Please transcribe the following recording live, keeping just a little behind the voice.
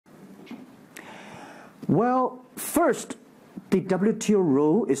Well, first, the WTO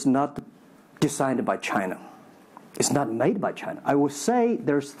rule is not designed by China. It's not made by China. I would say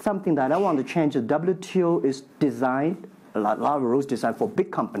there's something that I want to change. The WTO is designed, a lot of rules designed for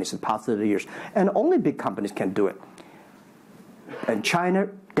big companies in the past 30 years, and only big companies can do it. And China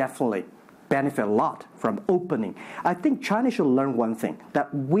definitely benefit a lot from opening. I think China should learn one thing,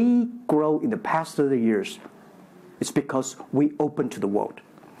 that we grow in the past 30 years. It's because we open to the world.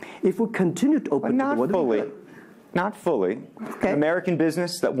 If we continue to open to the world... Not fully. Okay. American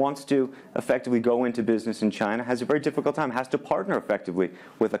business that wants to effectively go into business in China has a very difficult time, has to partner effectively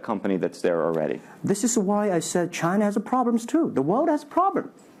with a company that's there already. This is why I said China has problems too. The world has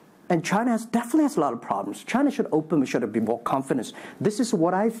problems. And China definitely has a lot of problems. China should open, should be more confidence. This is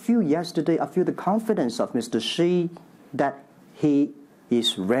what I feel yesterday. I feel the confidence of Mr. Xi that he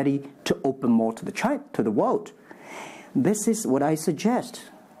is ready to open more to the world. This is what I suggest,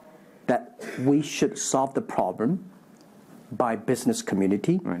 that we should solve the problem by business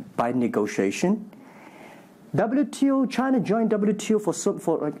community, right, by negotiation. WTO, China joined WTO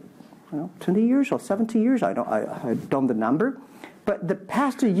for like 20 years or 70 years. I don't know the number. But the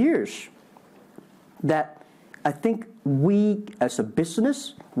past years, that I think we as a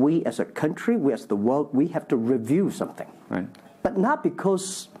business, we as a country, we as the world, we have to review something. Right. But not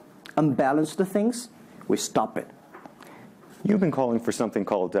because unbalanced things, we stop it. You've been calling for something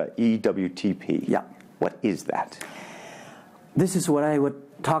called EWTP. Yeah. What is that? This is what I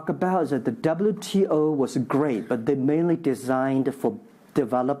would talk about, is that the WTO was great, but they mainly designed for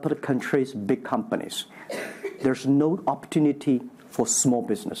developed countries, big companies. There's no opportunity for small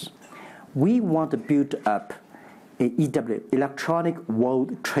business. We want to build up an EW, Electronic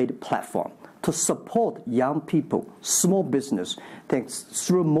World Trade Platform, to support young people, small business, thanks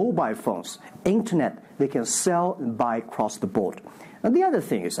through mobile phones, internet, they can sell and buy across the board. And the other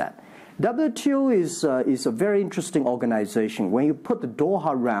thing is that WTO is a very interesting organization. When you put the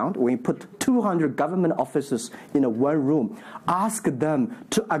Doha round, when you put 200 government officers in one room, ask them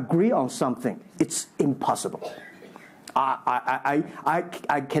to agree on something, it's impossible.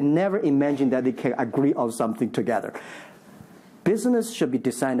 I can never imagine that they can agree on something together. Business should be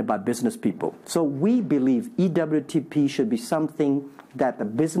designed by business people. So we believe EWTP should be something that the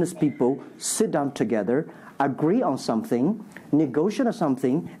business people sit down together, agree on something, negotiate on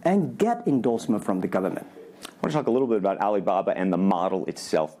something, and get endorsement from the government. I want to talk a little bit about Alibaba and the model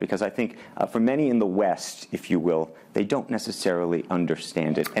itself, because I think for many in the West, if you will, they don't necessarily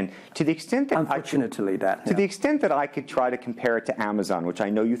understand it. And to the extent that the extent that I could try to compare it to Amazon, which I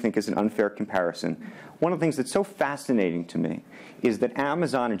know you think is an unfair comparison, one of the things that's so fascinating to me is that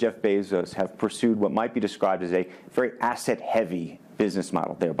Amazon and Jeff Bezos have pursued what might be described as a very asset-heavy business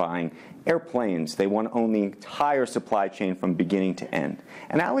model. They're buying airplanes. They want to own the entire supply chain from beginning to end.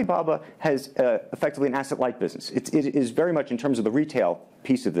 And Alibaba has effectively an asset-light business. It is very much, in terms of the retail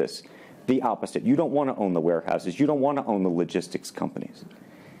piece of this, the opposite. You don't want to own the warehouses. You don't want to own the logistics companies.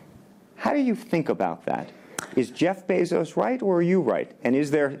 How do you think about that? Is Jeff Bezos right, or are you right? And is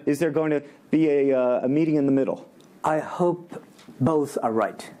there going to be a meeting in the middle? I hope both are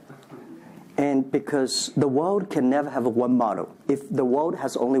right. And because the world can never have one model. If the world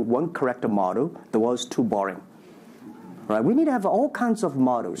has only one correct model, the world is too boring. Right? We need to have all kinds of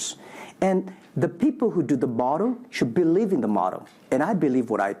models. And the people who do the model should believe in the model. And I believe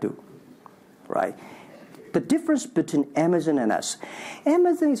what I do. Right? The difference between Amazon and us.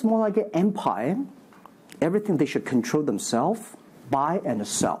 Amazon is more like an empire. Everything they should control themselves, buy and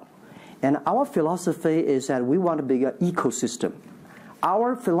sell. And our philosophy is that we want to be an ecosystem.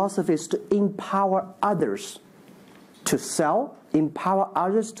 Our philosophy is to empower others to sell, empower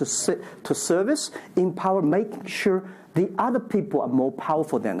others to service, making sure the other people are more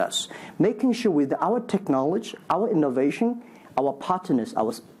powerful than us. Making sure with our technology, our innovation, our partners,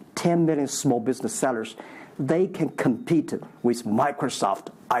 our 10 million small business sellers, they can compete with Microsoft,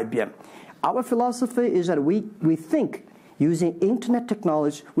 IBM. Our philosophy is that we think using internet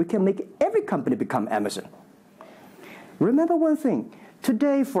technology, we can make every company become Amazon. Remember one thing.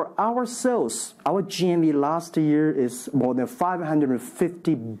 Today, for our sales, our GMV last year is more than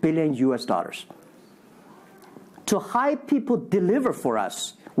 $550 billion US dollars. To hire people deliver for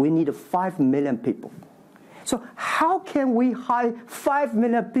us, we need 5 million people. So how can we hire 5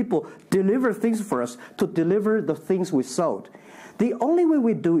 million people deliver things for us to deliver the things we sold? The only way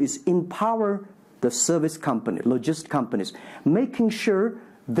we do is empower the service company, logistics companies, making sure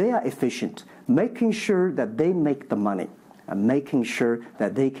they are efficient, making sure that they make the money, and making sure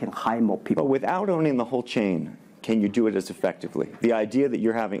that they can hire more people. But without owning the whole chain, can you do it as effectively? The idea that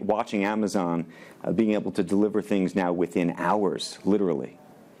you're watching Amazon being able to deliver things now within hours, literally.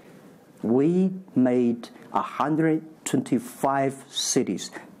 We made 125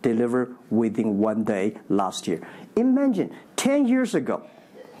 cities deliver within 1 day last year. Imagine, 10 years ago,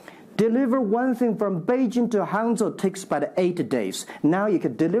 deliver one thing from Beijing to Hangzhou takes about 8 days. Now you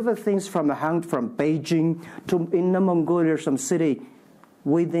can deliver things from Beijing to Inner Mongolia, some city,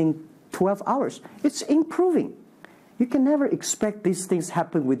 within 12 hours. It's improving. You can never expect these things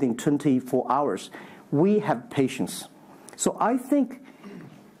happen within 24 hours. We have patience. So I think,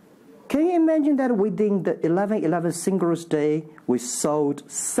 can you imagine that within the 11/11 Singles Day, we sold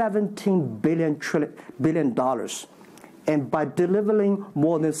 $17 billion, and by delivering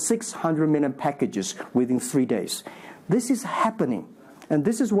more than 600 million packages within 3 days. This is happening, and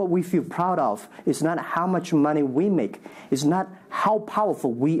this is what we feel proud of. It's not how much money we make. It's not how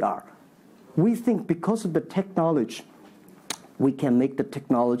powerful we are. We think because of the technology, we can make the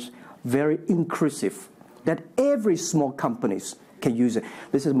technology very inclusive, that every small companies can use it.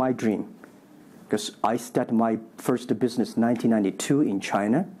 This is my dream, because I started my first business in 1992 in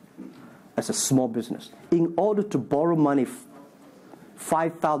China as a small business. In order to borrow money,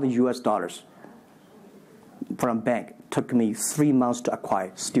 $5,000 from a bank, took me 3 months to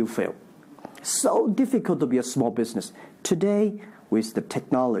acquire, still failed. So difficult to be a small business. Today, with the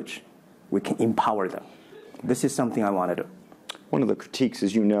technology, we can empower them. This is something I want to do. One of the critiques,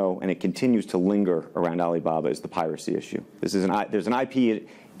 as you know, and it continues to linger around Alibaba, is the piracy issue. There's an IP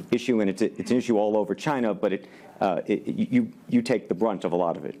issue, and it's an issue all over China, but you take the brunt of a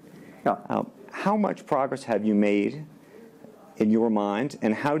lot of it. Yeah. How much progress have you made in your mind,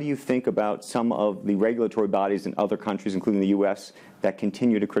 and how do you think about some of the regulatory bodies in other countries, including the U.S., that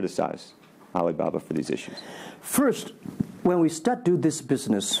continue to criticize Alibaba for these issues? First, when we start do this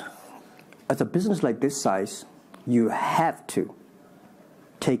business, as a business like this size, you have to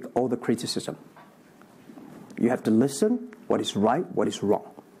take all the criticism. You have to listen what is right, what is wrong.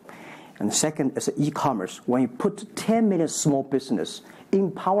 And second, as an e-commerce, when you put 10 million small business,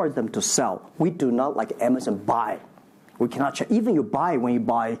 empower them to sell. We do not like Amazon buy. We cannot check. Even when you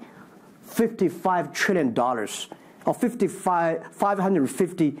buy $55 trillion or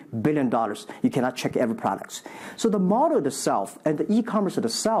 $550 billion, you cannot check every product. So the model itself and the e-commerce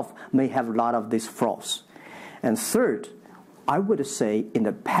itself may have a lot of these flaws. And third, I would say in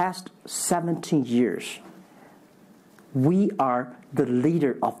the past 17 years, we are the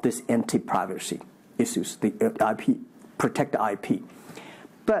leader of this anti-privacy issues, the IP, protect the IP.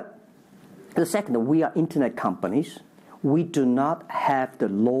 But the second, we are internet companies. We do not have the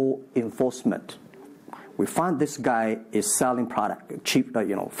law enforcement. We find this guy is selling cheap,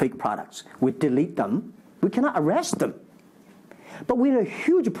 fake products. We delete them. We cannot arrest them. But we have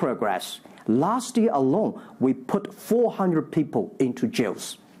huge progress. Last year alone, we put 400 people into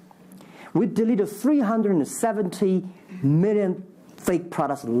jails. We deleted 370 million fake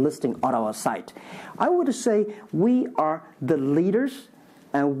products listing on our site. I would say we are the leaders,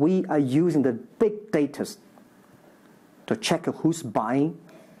 and we are using the big data to check who's buying,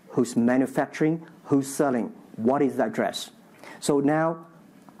 who's manufacturing, who's selling, what is the address. So now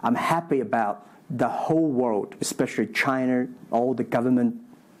I'm happy about the whole world, especially China, all the government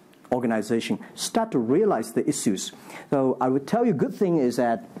organization, start to realize the issues. So I would tell you, good thing is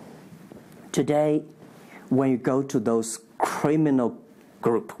that today, when you go to those criminal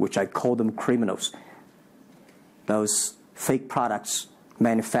group, which I call them criminals, those fake products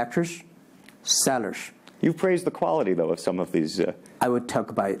manufacturers, sellers. You've praised the quality, though, of some of these. I would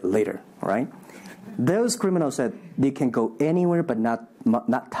talk about it later, right? Those criminals said they can go anywhere but not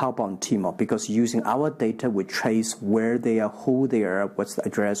Taobao and Tmall, because using our data, we trace where they are, who they are, what's the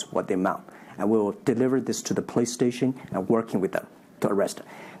address, what the amount. And we will deliver this to the police station and working with them to arrest them.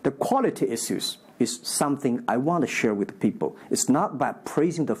 The quality issues is something I want to share with the people. It's not about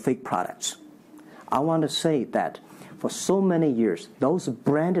praising the fake products. I want to say that for so many years, those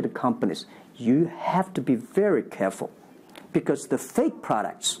branded companies, you have to be very careful, because the fake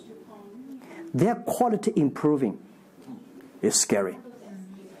products, their quality improving is scary.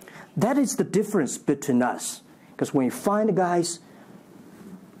 That is the difference between us. Because when you find guys,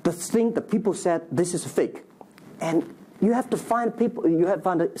 the people said this is fake, and you have to find people, you have to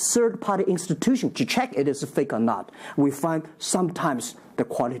find a third-party institution to check it is fake or not. We find sometimes the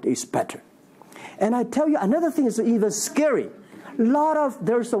quality is better. And I tell you, another thing is even scary.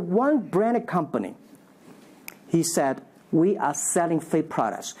 There's one branded company. He said, we are selling fake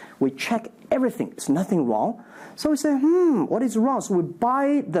products. We check everything. There's nothing wrong. So we say, what is wrong? So we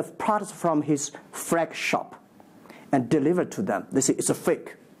buy the products from his flag shop and deliver to them. They say, it's a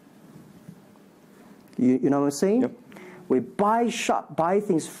fake. You know what I'm saying? Yep. We buy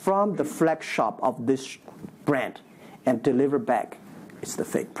things from the flag shop of this brand and deliver back. it's the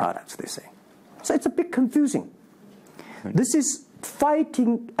fake products, they say. So it's a bit confusing. This is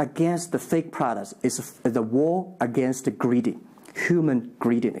fighting against the fake products. It's the war against the greedy, human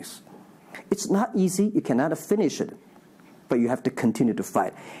greediness. It's not easy. You cannot finish it, but you have to continue to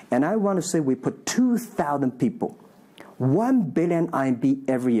fight. And I want to say we put 2,000 people, 1 billion RMB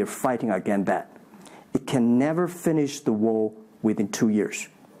every year fighting against that. It can never finish the war within 2 years.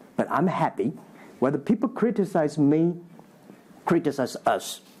 But I'm happy. Whether people criticize me, criticize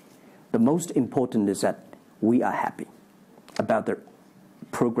us, the most important is that we are happy about the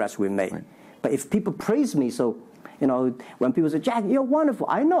progress we made. Right. But if people praise me, so, you know, when people say, Jack, you're wonderful,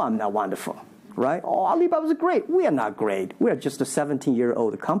 I know I'm not wonderful, right? Oh, Alibaba's great. We are not great. We are just a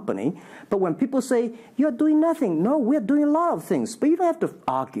 17-year-old company. But when people say, you're doing nothing, no, we're doing a lot of things. But you don't have to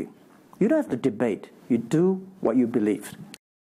argue. You don't have to debate. You do what you believe.